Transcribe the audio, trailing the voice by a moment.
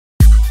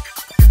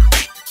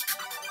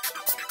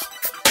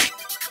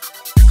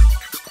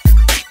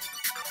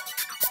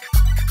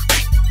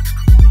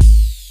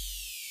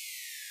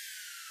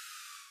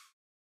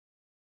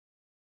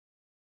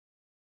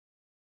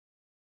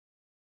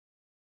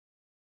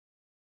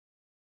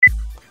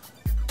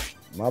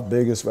My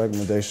biggest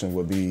recommendation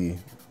would be,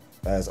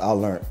 as I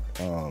learned,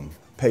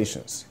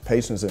 patience.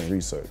 Patience and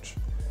research.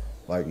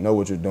 Like, know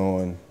what you're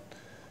doing,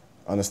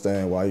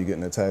 understand why you're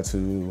getting a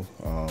tattoo.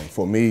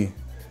 For me,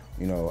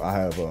 you know, I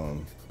have,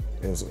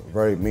 it was a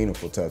very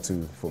meaningful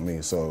tattoo for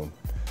me. So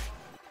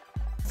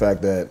the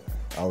fact that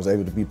I was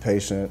able to be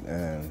patient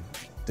and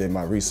did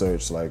my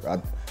research, like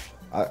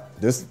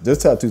this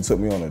tattoo took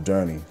me on a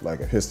journey, like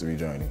a history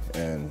journey,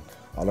 and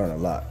I learned a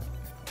lot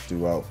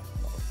throughout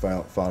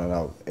finding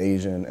out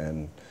Asian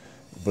and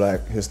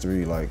Black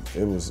history. Like,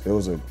 it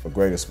was a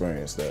great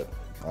experience that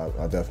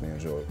I definitely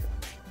enjoyed.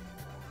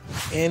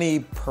 Any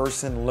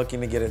person looking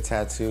to get a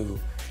tattoo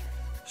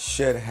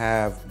should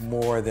have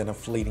more than a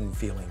fleeting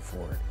feeling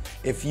for it.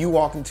 If you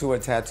walk into a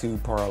tattoo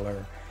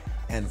parlor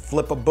and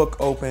flip a book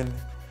open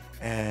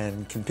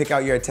and can pick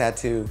out your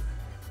tattoo,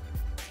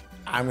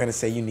 I'm gonna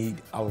say you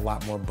need a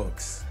lot more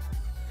books,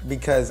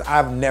 because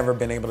I've never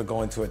been able to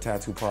go into a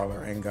tattoo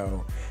parlor and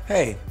go,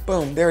 hey,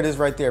 boom, there it is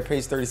right there,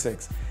 page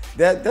 36.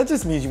 That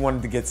just means you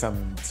wanted to get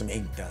some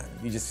ink done.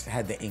 You just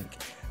had the ink.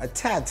 A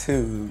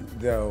tattoo,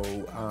 though,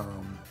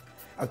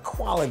 a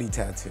quality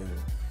tattoo,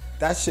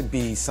 that should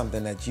be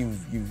something that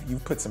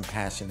you've put some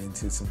passion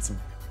into,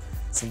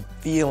 some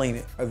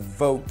feeling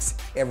evoked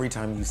every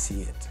time you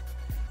see it.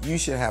 You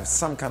should have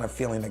some kind of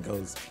feeling that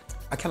goes,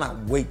 I cannot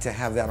wait to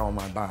have that on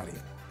my body.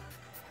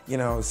 You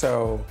know,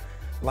 so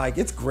like,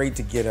 it's great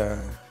to get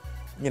a,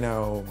 you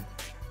know,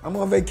 I'm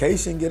on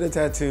vacation, get a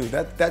tattoo.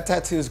 That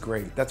tattoo is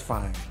great, that's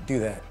fine, do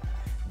that.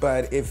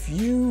 But if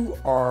you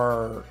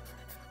are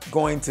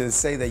going to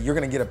say that you're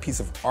gonna get a piece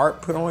of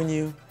art put on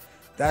you,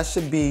 that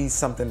should be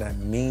something that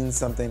means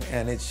something,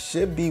 and it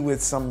should be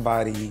with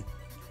somebody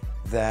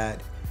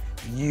that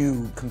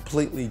you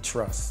completely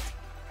trust,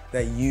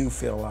 that you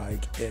feel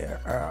like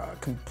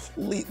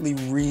completely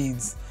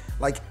reads.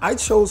 Like, I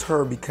chose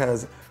her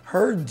because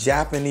her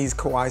Japanese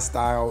kawaii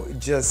style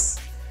just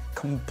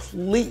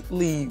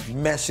completely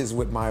meshes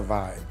with my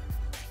vibe.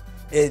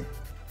 It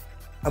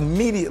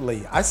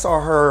immediately, I saw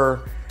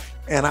her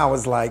and I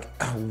was like,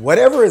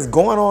 whatever is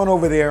going on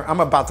over there, I'm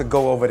about to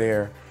go over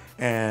there.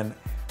 And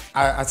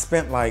I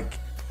spent, like,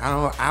 I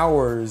don't know,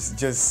 hours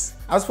just,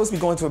 I was supposed to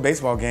be going to a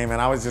baseball game, and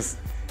I was just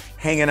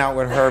hanging out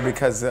with her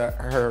because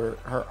her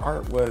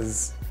art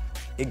was,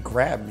 it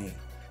grabbed me.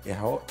 It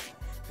helped.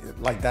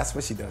 Like, that's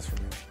what she does for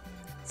me.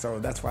 So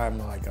that's why I'm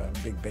like a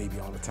big baby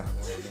all the time.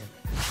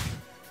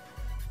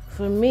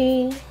 For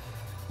me,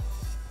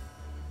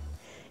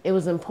 it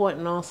was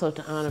important also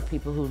to honor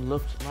people who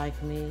looked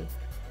like me,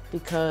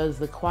 because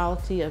the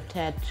quality of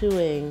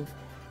tattooing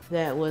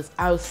that was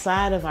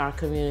outside of our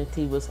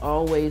community was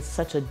always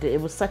such a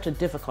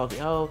difficulty.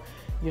 Oh,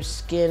 your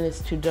skin is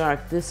too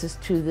dark, this is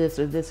too this,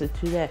 or this is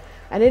too that.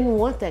 I didn't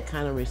want that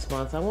kind of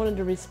response. I wanted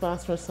a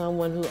response from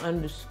someone who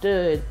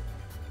understood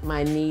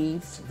my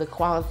needs, the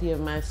quality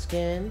of my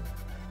skin,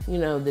 you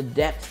know, the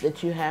depth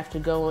that you have to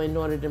go in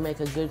order to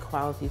make a good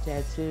quality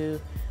tattoo,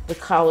 the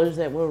colors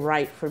that were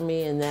right for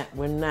me and that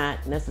were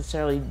not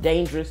necessarily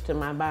dangerous to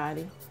my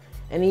body,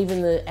 and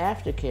even the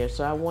aftercare.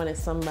 So I wanted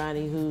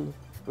somebody who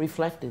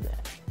reflected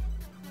that.